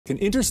And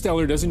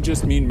interstellar doesn't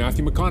just mean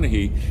Matthew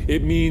McConaughey,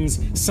 it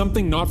means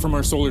something not from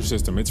our solar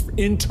system. It's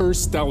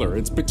interstellar,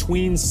 it's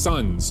between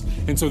suns.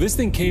 And so this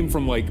thing came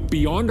from like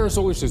beyond our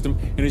solar system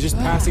and is just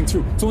passing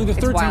through. It's only the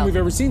third time we've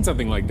ever seen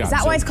something like that. Is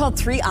that why it's called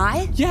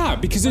 3I? Yeah,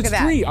 because it's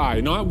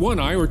 3I, not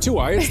 1I or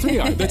 2I, it's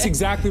 3I. That's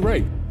exactly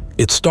right.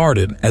 It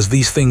started, as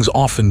these things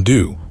often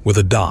do, with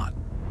a dot.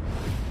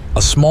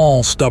 A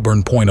small,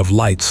 stubborn point of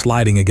light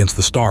sliding against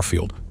the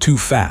starfield, too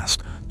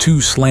fast,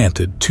 too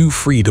slanted, too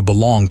free to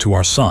belong to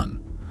our sun.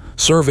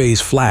 Surveys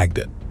flagged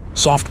it,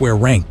 software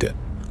ranked it,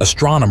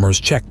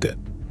 astronomers checked it.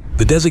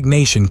 The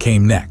designation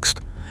came next,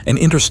 an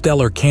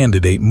interstellar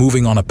candidate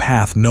moving on a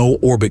path no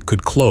orbit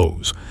could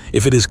close.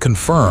 If it is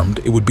confirmed,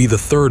 it would be the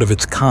third of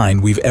its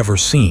kind we've ever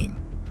seen.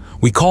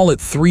 We call it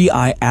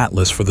 3I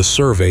Atlas for the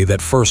survey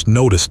that first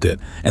noticed it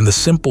and the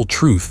simple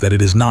truth that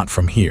it is not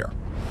from here.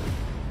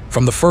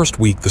 From the first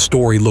week, the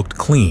story looked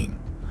clean.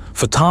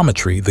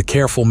 Photometry, the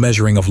careful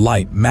measuring of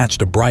light,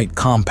 matched a bright,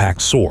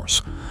 compact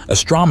source.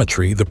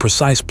 Astrometry, the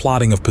precise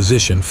plotting of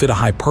position, fit a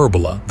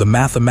hyperbola, the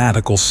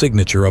mathematical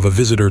signature of a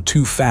visitor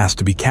too fast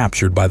to be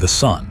captured by the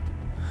sun.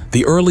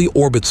 The early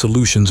orbit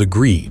solutions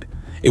agreed.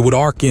 It would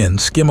arc in,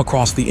 skim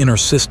across the inner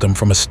system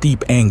from a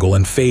steep angle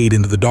and fade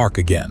into the dark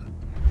again.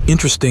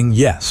 Interesting,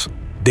 yes.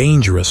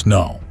 Dangerous,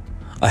 no.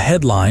 A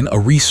headline, a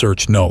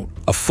research note,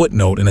 a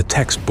footnote in a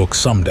textbook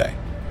someday.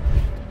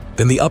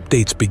 Then the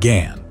updates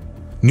began.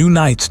 New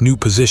nights, new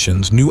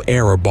positions, new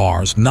error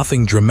bars,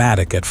 nothing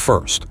dramatic at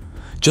first.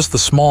 Just the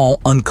small,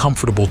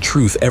 uncomfortable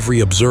truth every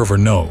observer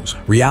knows.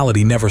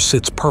 Reality never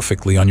sits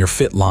perfectly on your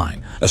fit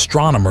line.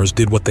 Astronomers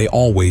did what they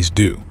always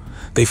do.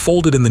 They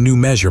folded in the new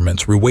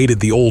measurements, reweighted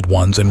the old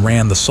ones, and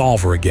ran the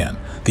solver again.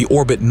 The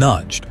orbit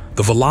nudged.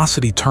 The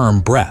velocity term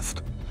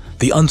breathed.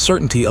 The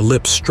uncertainty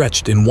ellipse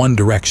stretched in one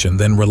direction,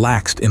 then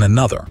relaxed in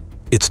another.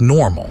 It's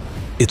normal.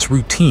 It's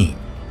routine.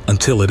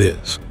 Until it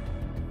is.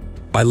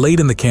 By late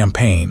in the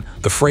campaign,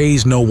 the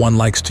phrase no one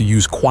likes to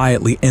use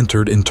quietly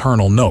entered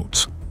internal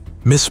notes.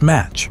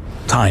 Mismatch,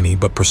 tiny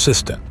but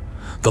persistent.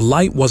 The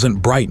light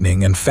wasn't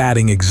brightening and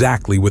fading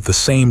exactly with the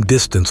same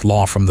distance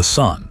law from the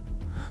sun.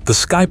 The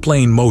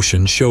skyplane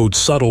motion showed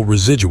subtle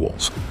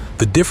residuals,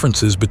 the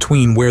differences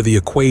between where the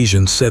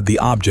equations said the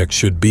object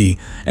should be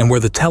and where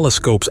the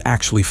telescopes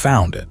actually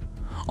found it.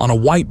 On a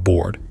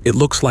whiteboard, it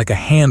looks like a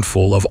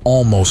handful of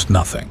almost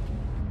nothing.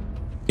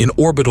 In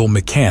orbital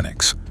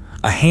mechanics,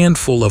 a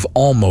handful of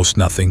almost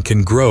nothing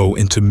can grow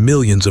into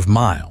millions of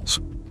miles.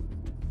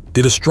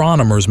 Did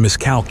astronomers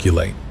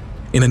miscalculate?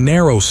 In a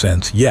narrow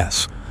sense,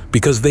 yes,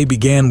 because they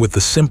began with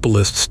the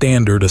simplest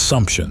standard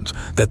assumptions,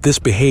 that this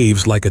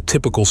behaves like a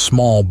typical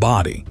small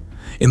body.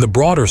 In the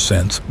broader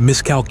sense,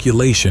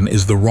 miscalculation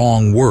is the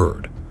wrong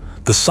word.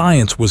 The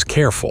science was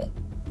careful.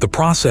 The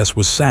process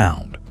was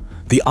sound.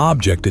 The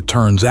object, it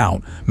turns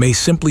out, may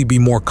simply be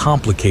more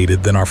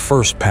complicated than our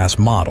first-pass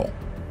model.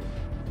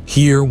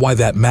 Here, why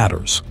that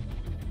matters.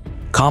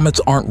 Comets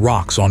aren't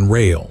rocks on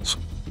rails.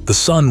 The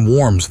sun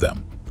warms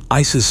them.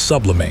 Ices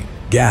sublimate,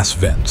 gas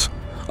vents.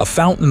 A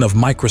fountain of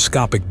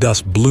microscopic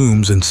dust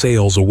blooms and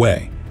sails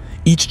away.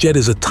 Each jet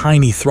is a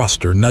tiny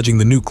thruster nudging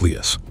the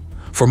nucleus.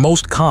 For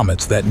most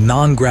comets, that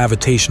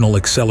non-gravitational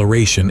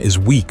acceleration is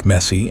weak,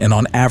 messy, and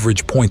on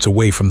average points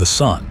away from the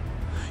sun.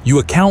 You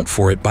account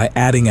for it by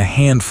adding a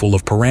handful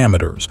of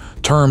parameters,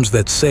 terms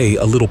that say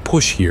a little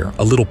push here,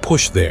 a little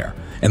push there,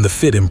 and the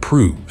fit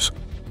improves.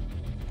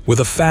 With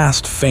a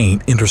fast,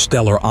 faint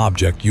interstellar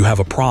object, you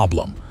have a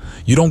problem.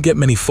 You don't get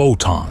many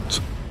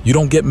photons. You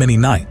don't get many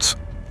nights.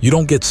 You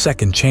don't get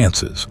second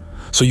chances.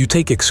 So you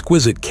take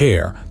exquisite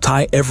care,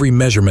 tie every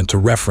measurement to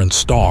reference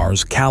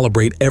stars,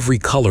 calibrate every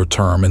color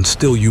term, and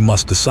still you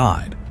must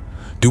decide.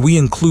 Do we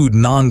include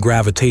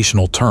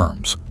non-gravitational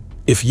terms?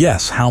 If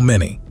yes, how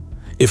many?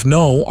 If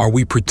no, are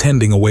we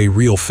pretending away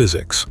real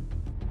physics?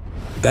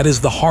 That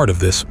is the heart of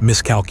this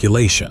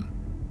miscalculation.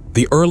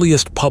 The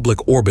earliest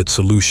public orbit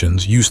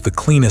solutions used the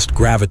cleanest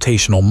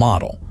gravitational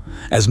model.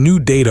 As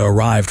new data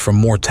arrived from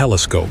more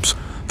telescopes,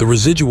 the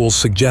residuals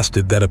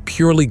suggested that a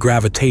purely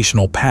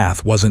gravitational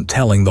path wasn't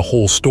telling the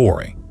whole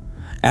story.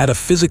 Add a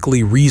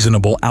physically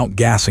reasonable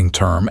outgassing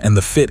term and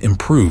the fit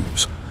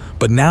improves.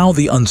 But now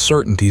the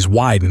uncertainties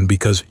widen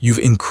because you've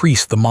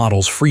increased the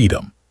model's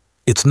freedom.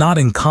 It's not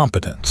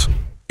incompetence.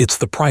 It's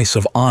the price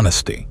of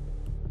honesty.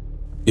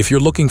 If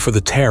you're looking for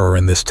the terror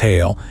in this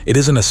tale, it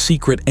isn't a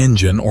secret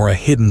engine or a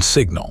hidden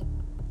signal.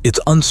 It's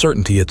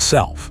uncertainty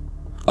itself.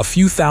 A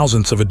few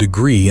thousandths of a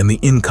degree in the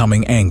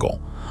incoming angle,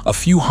 a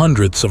few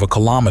hundredths of a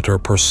kilometer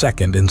per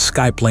second in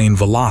skyplane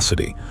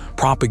velocity,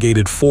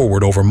 propagated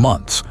forward over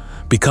months,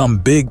 become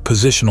big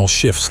positional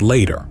shifts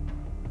later.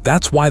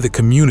 That's why the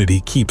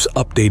community keeps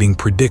updating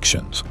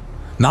predictions.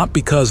 Not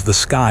because the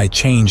sky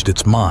changed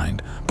its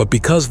mind, but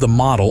because the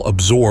model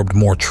absorbed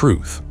more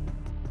truth.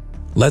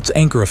 Let's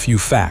anchor a few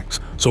facts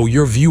so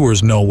your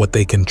viewers know what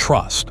they can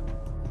trust.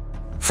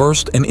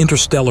 First, an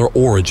interstellar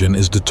origin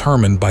is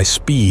determined by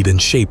speed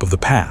and shape of the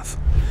path.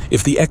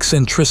 If the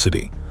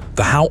eccentricity,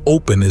 the how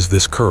open is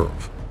this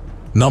curve,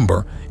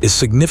 number is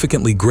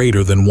significantly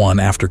greater than 1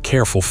 after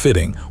careful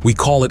fitting, we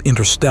call it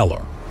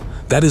interstellar.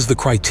 That is the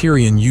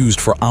criterion used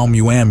for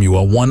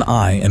Oumuamua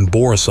 1I and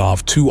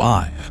Borisov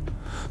 2I.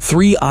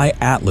 3I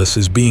Atlas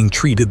is being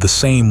treated the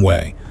same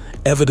way,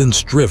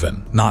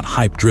 evidence-driven, not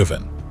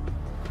hype-driven.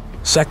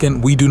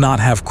 Second, we do not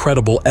have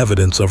credible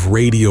evidence of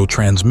radio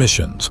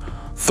transmissions,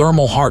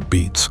 thermal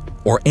heartbeats,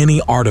 or any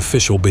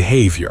artificial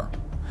behavior.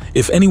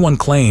 If anyone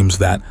claims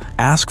that,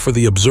 ask for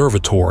the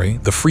observatory,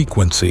 the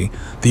frequency,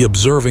 the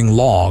observing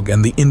log,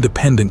 and the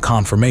independent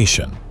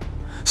confirmation.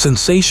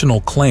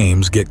 Sensational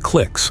claims get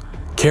clicks,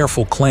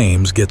 careful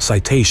claims get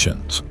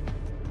citations.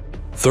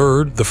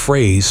 Third, the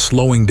phrase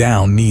slowing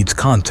down needs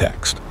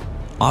context.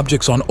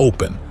 Objects on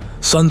open,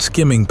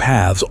 sun-skimming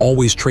paths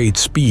always trade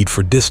speed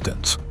for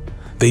distance.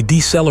 They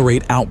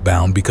decelerate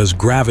outbound because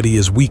gravity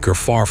is weaker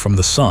far from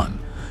the sun,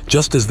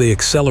 just as they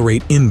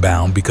accelerate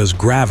inbound because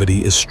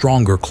gravity is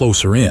stronger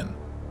closer in.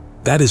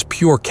 That is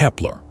pure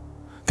Kepler.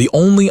 The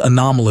only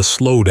anomalous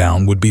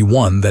slowdown would be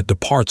one that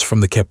departs from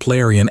the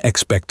Keplerian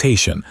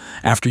expectation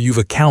after you've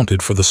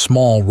accounted for the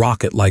small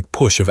rocket-like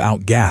push of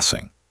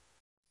outgassing.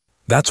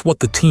 That's what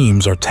the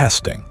teams are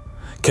testing.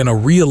 Can a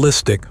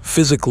realistic,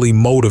 physically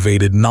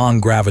motivated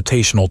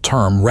non-gravitational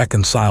term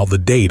reconcile the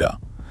data?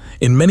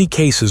 In many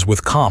cases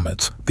with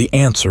comets, the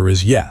answer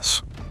is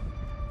yes.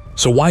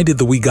 So why did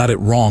the "we got it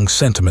wrong"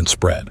 sentiment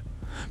spread?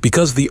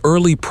 Because the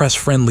early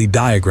press-friendly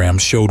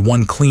diagrams showed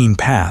one clean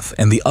path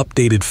and the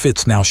updated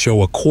fits now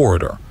show a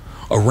corridor,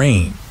 a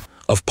range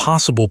of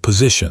possible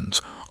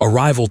positions,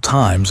 arrival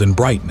times, and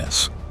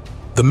brightness.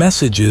 The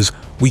message is,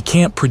 we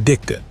can't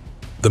predict it.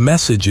 The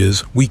message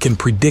is, we can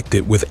predict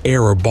it with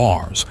error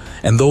bars,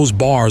 and those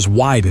bars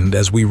widened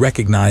as we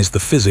recognize the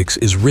physics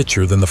is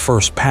richer than the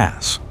first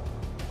pass.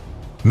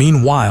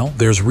 Meanwhile,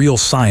 there's real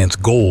science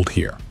gold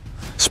here.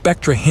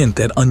 Spectra hint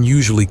at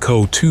unusually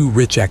CO2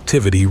 rich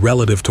activity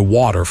relative to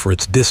water for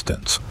its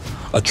distance,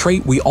 a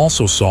trait we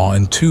also saw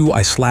in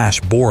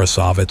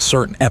 2I/Borisov at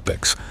certain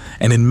epochs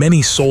and in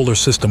many solar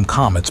system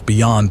comets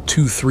beyond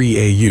 2-3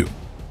 AU.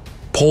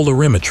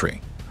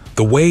 Polarimetry,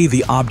 the way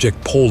the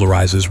object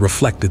polarizes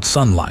reflected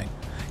sunlight,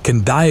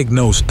 can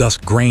diagnose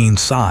dust grain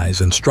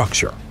size and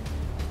structure.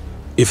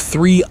 If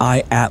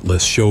 3I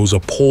Atlas shows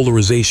a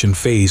polarization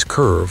phase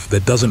curve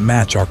that doesn't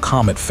match our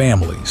comet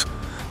families,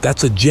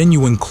 that's a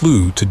genuine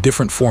clue to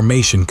different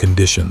formation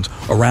conditions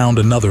around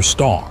another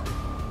star.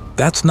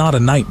 That's not a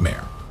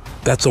nightmare.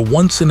 That's a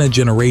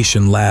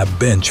once-in-a-generation lab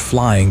bench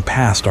flying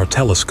past our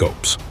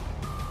telescopes.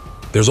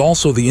 There's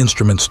also the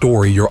instrument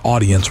story your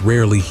audience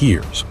rarely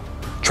hears.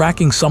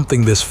 Tracking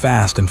something this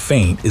fast and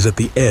faint is at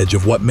the edge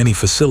of what many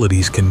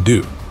facilities can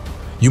do.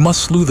 You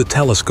must slew the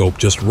telescope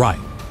just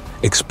right,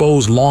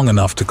 expose long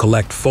enough to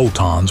collect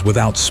photons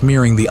without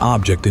smearing the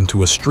object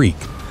into a streak,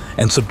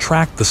 and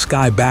subtract the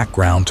sky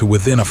background to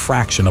within a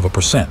fraction of a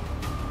percent.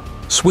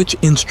 Switch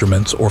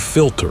instruments or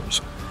filters,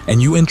 and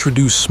you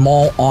introduce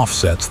small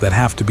offsets that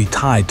have to be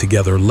tied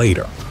together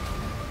later.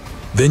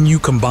 Then you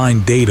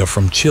combine data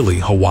from Chile,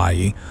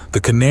 Hawaii, the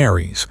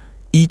Canaries,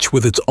 each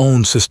with its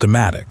own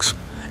systematics,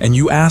 and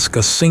you ask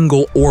a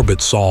single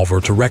orbit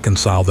solver to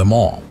reconcile them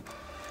all.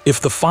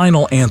 If the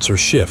final answer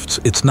shifts,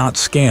 it's not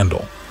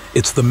scandal,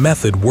 it's the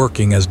method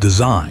working as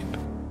designed.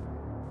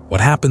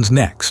 What happens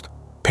next?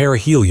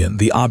 Perihelion,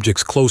 the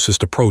object's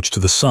closest approach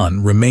to the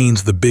sun,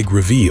 remains the big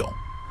reveal.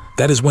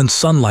 That is when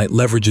sunlight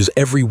leverages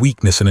every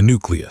weakness in a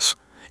nucleus.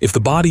 If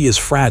the body is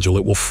fragile,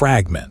 it will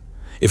fragment.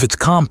 If it's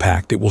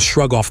compact, it will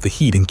shrug off the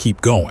heat and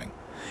keep going.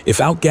 If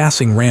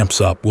outgassing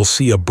ramps up, we'll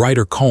see a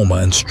brighter coma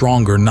and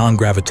stronger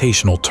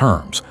non-gravitational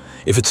terms.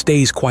 If it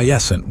stays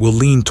quiescent, we'll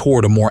lean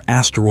toward a more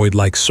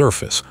asteroid-like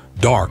surface,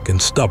 dark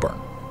and stubborn.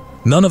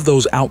 None of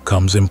those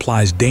outcomes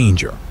implies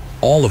danger.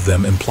 All of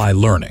them imply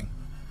learning.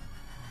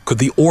 Could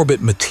the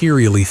orbit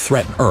materially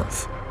threaten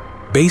Earth?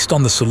 Based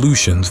on the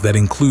solutions that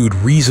include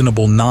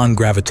reasonable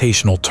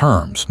non-gravitational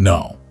terms,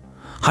 no.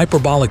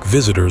 Hyperbolic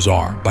visitors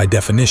are, by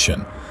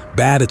definition,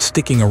 bad at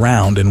sticking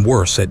around and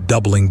worse at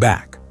doubling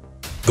back.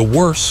 The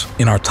worse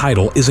in our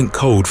title isn't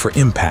code for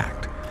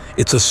impact.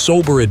 It's a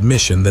sober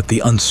admission that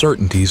the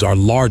uncertainties are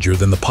larger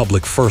than the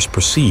public first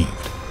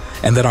perceived,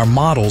 and that our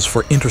models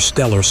for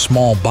interstellar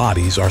small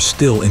bodies are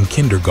still in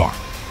kindergarten.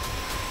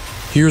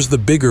 Here's the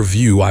bigger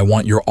view I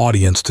want your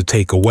audience to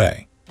take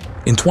away.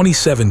 In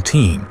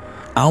 2017,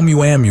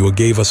 Oumuamua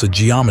gave us a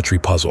geometry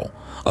puzzle,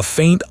 a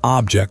faint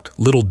object,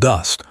 little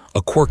dust,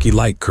 a quirky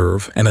light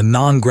curve, and a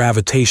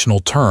non-gravitational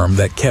term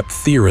that kept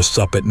theorists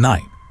up at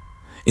night.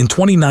 In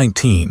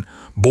 2019,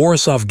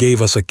 Borisov gave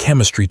us a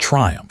chemistry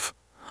triumph,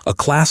 a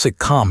classic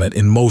comet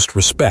in most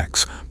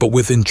respects, but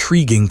with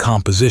intriguing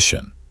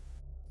composition.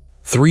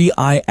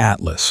 3I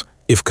Atlas,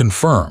 if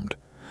confirmed,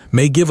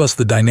 may give us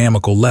the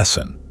dynamical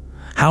lesson: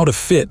 how to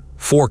fit,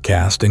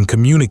 forecast, and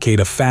communicate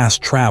a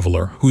fast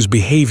traveler whose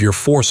behavior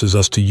forces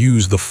us to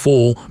use the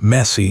full,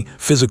 messy,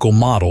 physical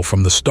model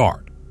from the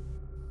start.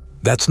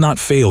 That's not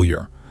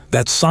failure,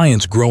 that's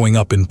science growing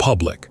up in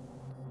public.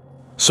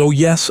 So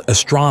yes,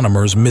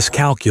 astronomers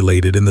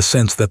miscalculated in the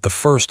sense that the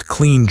first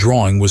clean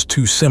drawing was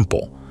too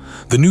simple.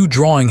 The new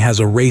drawing has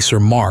eraser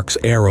marks,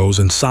 arrows,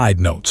 and side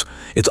notes.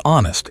 It's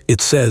honest.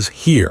 It says,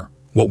 here,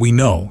 what we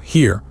know,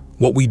 here,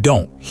 what we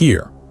don't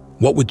hear,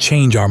 what would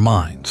change our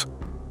minds.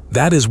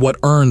 That is what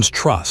earns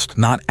trust,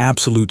 not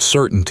absolute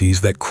certainties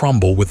that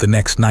crumble with the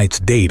next night's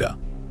data.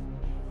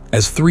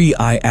 As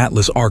 3i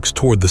Atlas arcs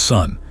toward the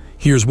sun,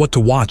 here's what to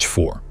watch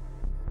for.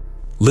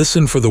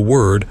 Listen for the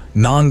word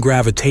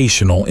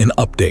non-gravitational in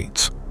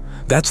updates.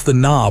 That's the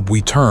knob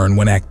we turn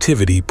when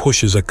activity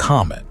pushes a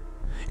comet.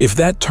 If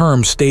that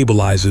term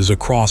stabilizes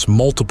across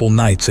multiple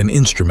nights and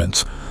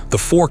instruments, the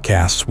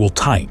forecasts will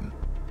tighten.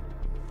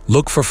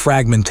 Look for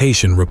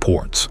fragmentation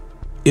reports.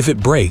 If it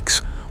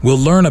breaks, we'll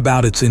learn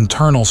about its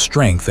internal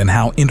strength and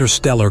how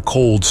interstellar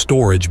cold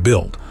storage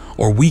built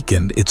or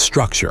weakened its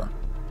structure.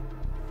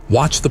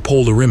 Watch the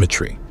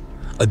polarimetry.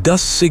 A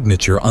dust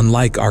signature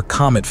unlike our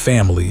comet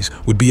families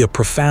would be a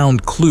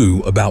profound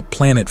clue about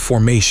planet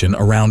formation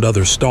around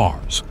other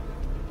stars.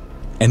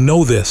 And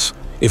know this,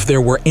 if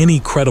there were any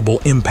credible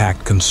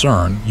impact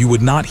concern, you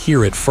would not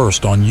hear it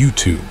first on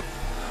YouTube.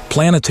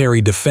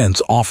 Planetary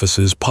defense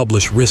offices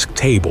publish risk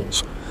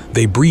tables.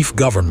 They brief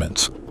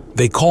governments.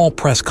 They call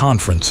press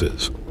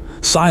conferences.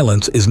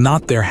 Silence is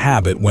not their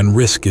habit when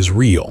risk is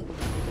real.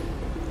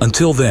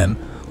 Until then,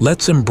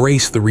 let's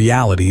embrace the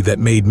reality that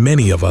made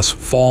many of us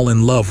fall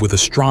in love with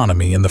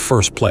astronomy in the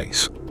first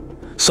place.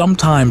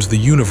 Sometimes the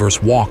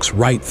universe walks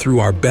right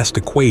through our best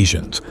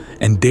equations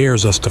and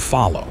dares us to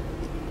follow.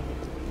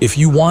 If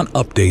you want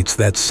updates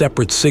that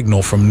separate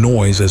signal from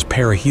noise as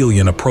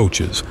perihelion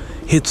approaches,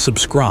 hit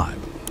subscribe.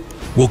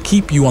 We'll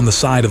keep you on the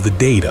side of the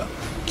data,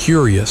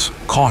 curious,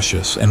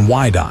 cautious, and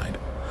wide-eyed,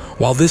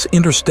 while this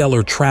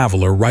interstellar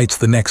traveler writes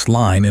the next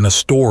line in a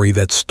story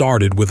that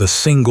started with a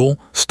single,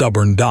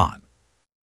 stubborn dot.